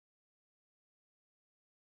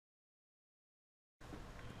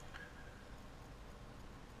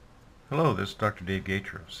Hello, this is Dr. Dave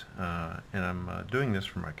Gaitros, and I'm doing this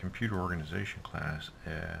for my computer organization class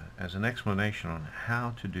as an explanation on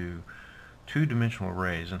how to do two-dimensional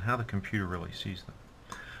arrays and how the computer really sees them.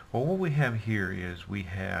 Well, what we have here is we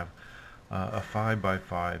have a 5 by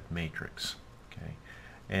 5 matrix, okay,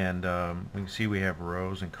 and we can see we have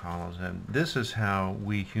rows and columns, and this is how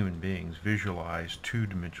we human beings visualize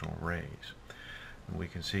two-dimensional arrays. We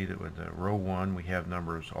can see that with row 1 we have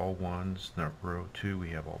numbers all ones, row 2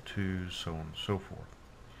 we have all twos, so on and so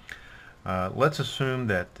forth. Let's assume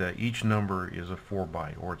that each number is a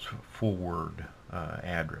 4-byte or it's a full word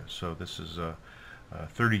address. So this is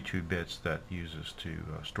 32 bits that uses to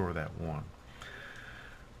store that one.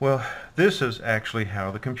 Well, this is actually how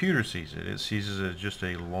the computer sees it. It sees it as just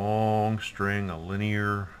a long string, a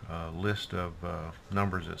linear list of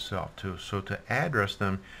numbers itself. So to address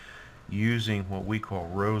them using what we call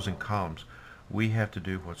rows and columns, we have to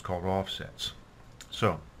do what's called offsets.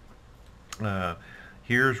 So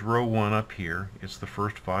here's row 1 up here. It's the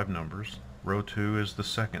first 5 numbers. Row 2 is the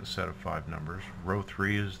second set of 5 numbers. Row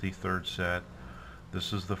 3 is the third set.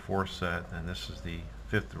 This is the fourth set, and this is the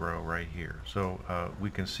 5th row right here. So we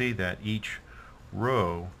can see that each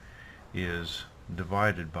row is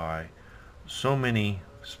divided by so many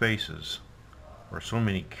spaces, or so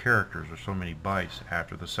many characters, or so many bytes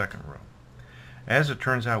after the second row. As it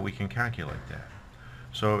turns out, we can calculate that.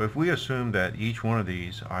 So if we assume that each one of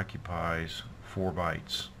these occupies 4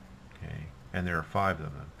 bytes, okay, and there are 5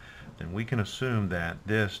 of them, then we can assume that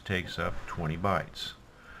this takes up 20 bytes.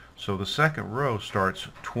 So the second row starts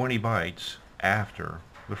 20 bytes after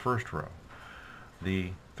the first row. The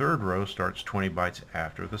third row starts 20 bytes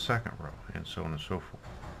after the second row, and so on and so forth.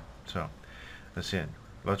 So that's it.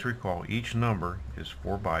 Let's recall, each number is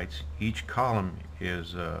 4 bytes, each column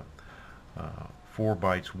is 4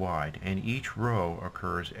 bytes wide, and each row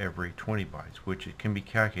occurs every 20 bytes, which it can be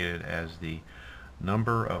calculated as the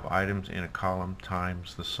number of items in a column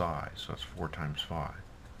times the size. So that's 4 times 5.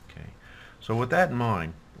 Okay. So with that in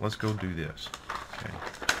mind, let's go do this. Okay.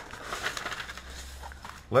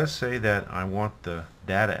 Let's say that I want the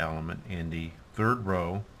data element in the third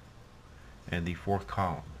row and the fourth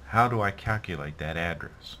column. How do I calculate that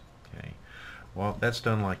address? Okay. Well, that's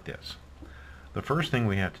done like this. The first thing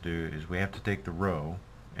we have to do is we have to take the row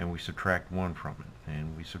and we subtract 1 from it.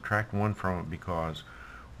 And we subtract 1 from it because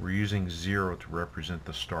we're using 0 to represent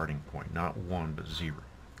the starting point, not 1 but 0.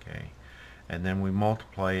 Okay. And then we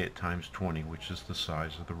multiply it times 20, which is the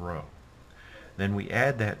size of the row. Then we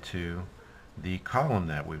add that to the column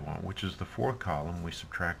that we want, which is the fourth column. We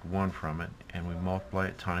subtract 1 from it and we multiply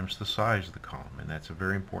it times the size of the column, and that's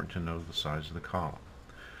very important to know the size of the column.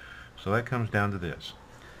 So that comes down to this.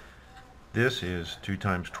 This is 2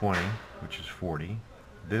 times 20, which is 40.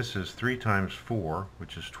 This is 3 times 4,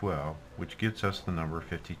 which is 12, which gets us the number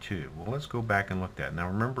 52. Well, let's go back and look at that. Now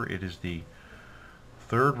remember, it is the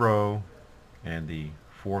third row and the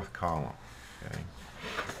fourth column. Okay.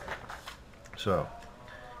 So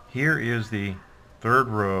here is the third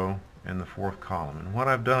row and the fourth column, and what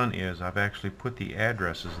I've done is I've actually put the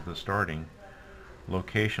addresses of the starting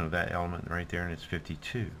location of that element right there, and it's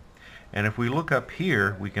 52. And if we look up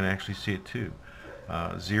here, we can actually see it too.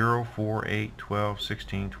 0, 4, 8, 12,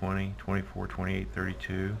 16, 20, 24, 28,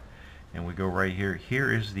 32, and we go right here.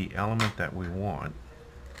 Here is the element that we want,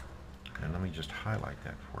 and let me just highlight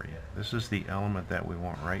that for you. This is the element that we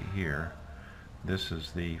want right here. This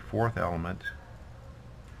is the fourth element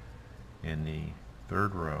in the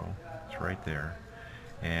third row. It's right there,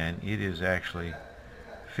 and it is actually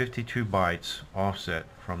 52 bytes offset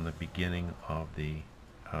from the beginning of the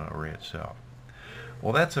array itself.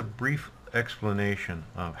 Well, that's a brief explanation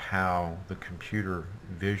of how the computer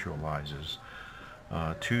visualizes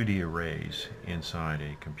 2D arrays inside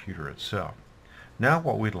a computer itself. Now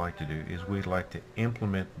what we'd like to do is we'd like to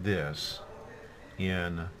implement this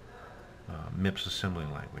in MIPS assembly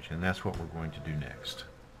language, and that's what we're going to do next.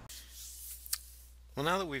 Well,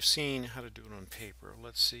 now that we've seen how to do it on paper,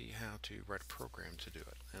 let's see how to write a program to do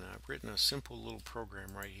it. And I've written a simple little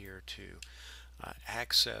program right here to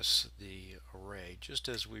access the array just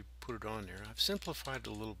as we put it on there. I've simplified it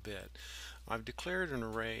a little bit. I've declared an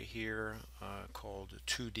array here called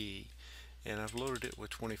 2D, and I've loaded it with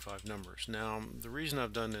 25 numbers. Now, the reason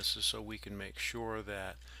I've done this is so we can make sure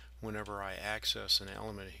that whenever I access an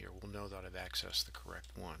element here, we'll know that I've accessed the correct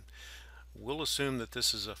one. We'll assume that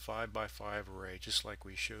this is a 5 by 5 array, just like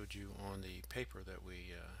we showed you on the paper that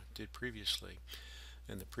we did previously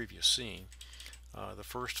in the previous scene. The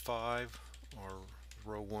first 5 are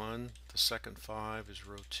row 1, the second 5 is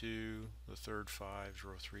row 2, the third 5 is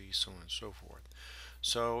row 3, so on and so forth.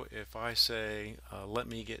 So if I say let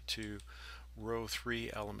me get to row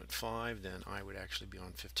 3 element 5, then I would actually be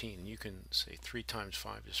on 15. And you can say 3 times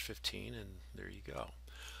 5 is 15, and there you go.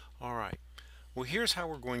 All right. Well, here's how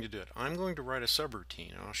we're going to do it. I'm going to write a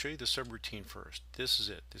subroutine, and I'll show you the subroutine first. This is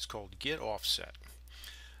it. It's called get offset.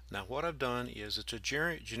 Now what I've done is it's a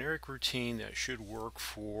generic routine that should work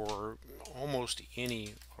for almost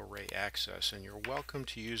any array access, and you're welcome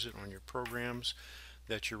to use it on your programs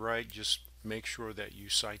that you write. Just make sure that you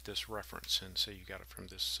cite this reference and say you got it from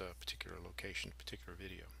this particular location, particular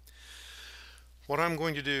video. What I'm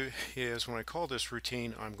going to do is when I call this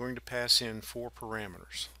routine, I'm going to pass in 4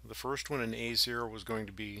 parameters. The first one in A0 was going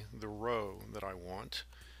to be the row that I want,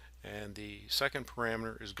 and the second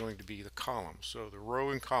parameter is going to be the column. So the row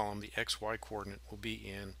and column, the XY coordinate, will be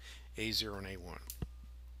in A0 and A1.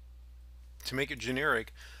 To make it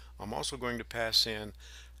generic, I'm also going to pass in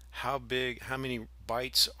how many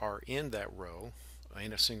bytes are in that row,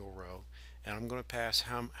 in a single row, and I'm going to pass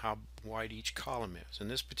how wide each column is. In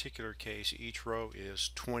this particular case, each row is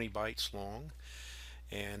 20 bytes long,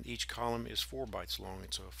 and each column is 4 bytes long.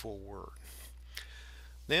 It's a full word.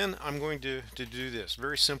 Then I'm going to do this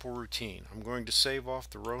very simple routine. I'm going to save off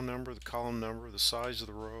the row number, the column number, the size of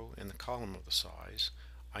the row, and the column of the size.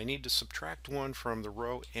 I need to subtract 1 from the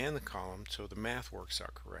row and the column so the math works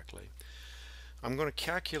out correctly. I'm going to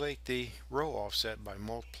calculate the row offset by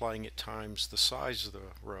multiplying it times the size of the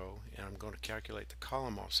row, and I'm going to calculate the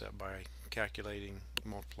column offset by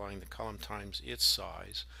multiplying the column times its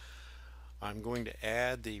size. I'm going to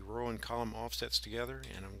add the row and column offsets together,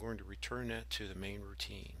 and I'm going to return that to the main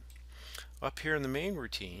routine. Up here in the main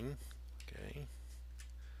routine,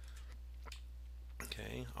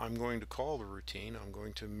 I'm going to call the routine. I'm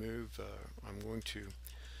going to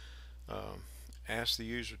ask the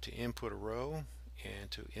user to input a row and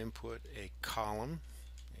to input a column.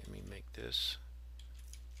 Let me make this,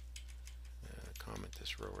 comment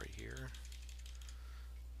this row right here,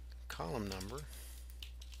 column number.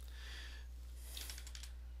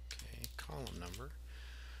 Column number.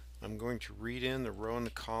 I'm going to read in the row and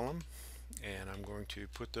the column, and I'm going to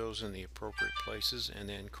put those in the appropriate places and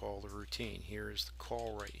then call the routine. Here is the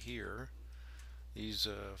call right here. These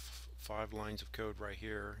 5 lines of code right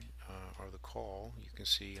here are the call. You can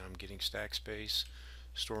see I'm getting stack space,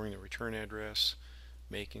 storing the return address,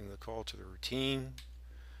 making the call to the routine,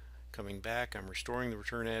 coming back, I'm restoring the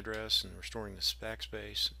return address and restoring the stack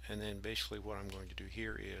space, and then basically what I'm going to do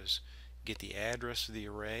here is get the address of the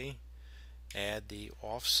array, add the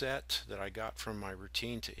offset that I got from my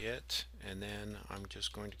routine to it, and then I'm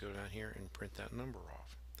just going to go down here and print that number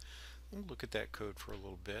off. We'll look at that code for a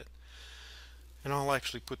little bit, and I'll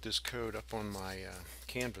actually put this code up on my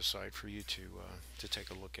Canvas site for you to take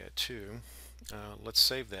a look at too. Let's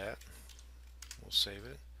save that. We'll save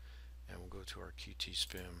it, and we'll go to our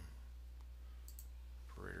QT-SPIM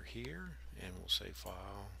operator here, and we'll say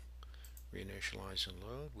File, Reinitialize and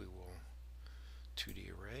Load. We will 2D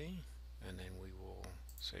array, and then we will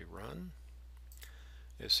say Run.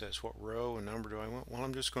 It says what row and number do I want? Well,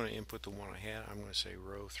 I'm just going to input the one I had. I'm going to say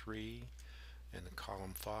row 3 and the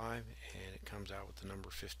column 5, and it comes out with the number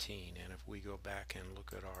 15. And if we go back and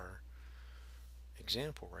look at our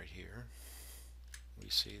example right here, we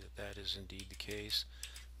see that that is indeed the case.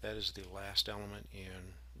 That is the last element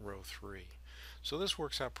in row 3. So this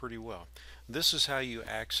works out pretty well. This is how you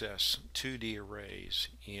access 2D arrays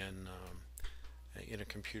in a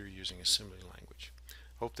computer using assembly language.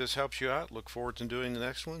 Hope this helps you out. Look forward to doing the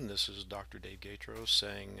next one. This is Dr. Dave Gaitros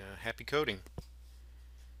saying happy coding.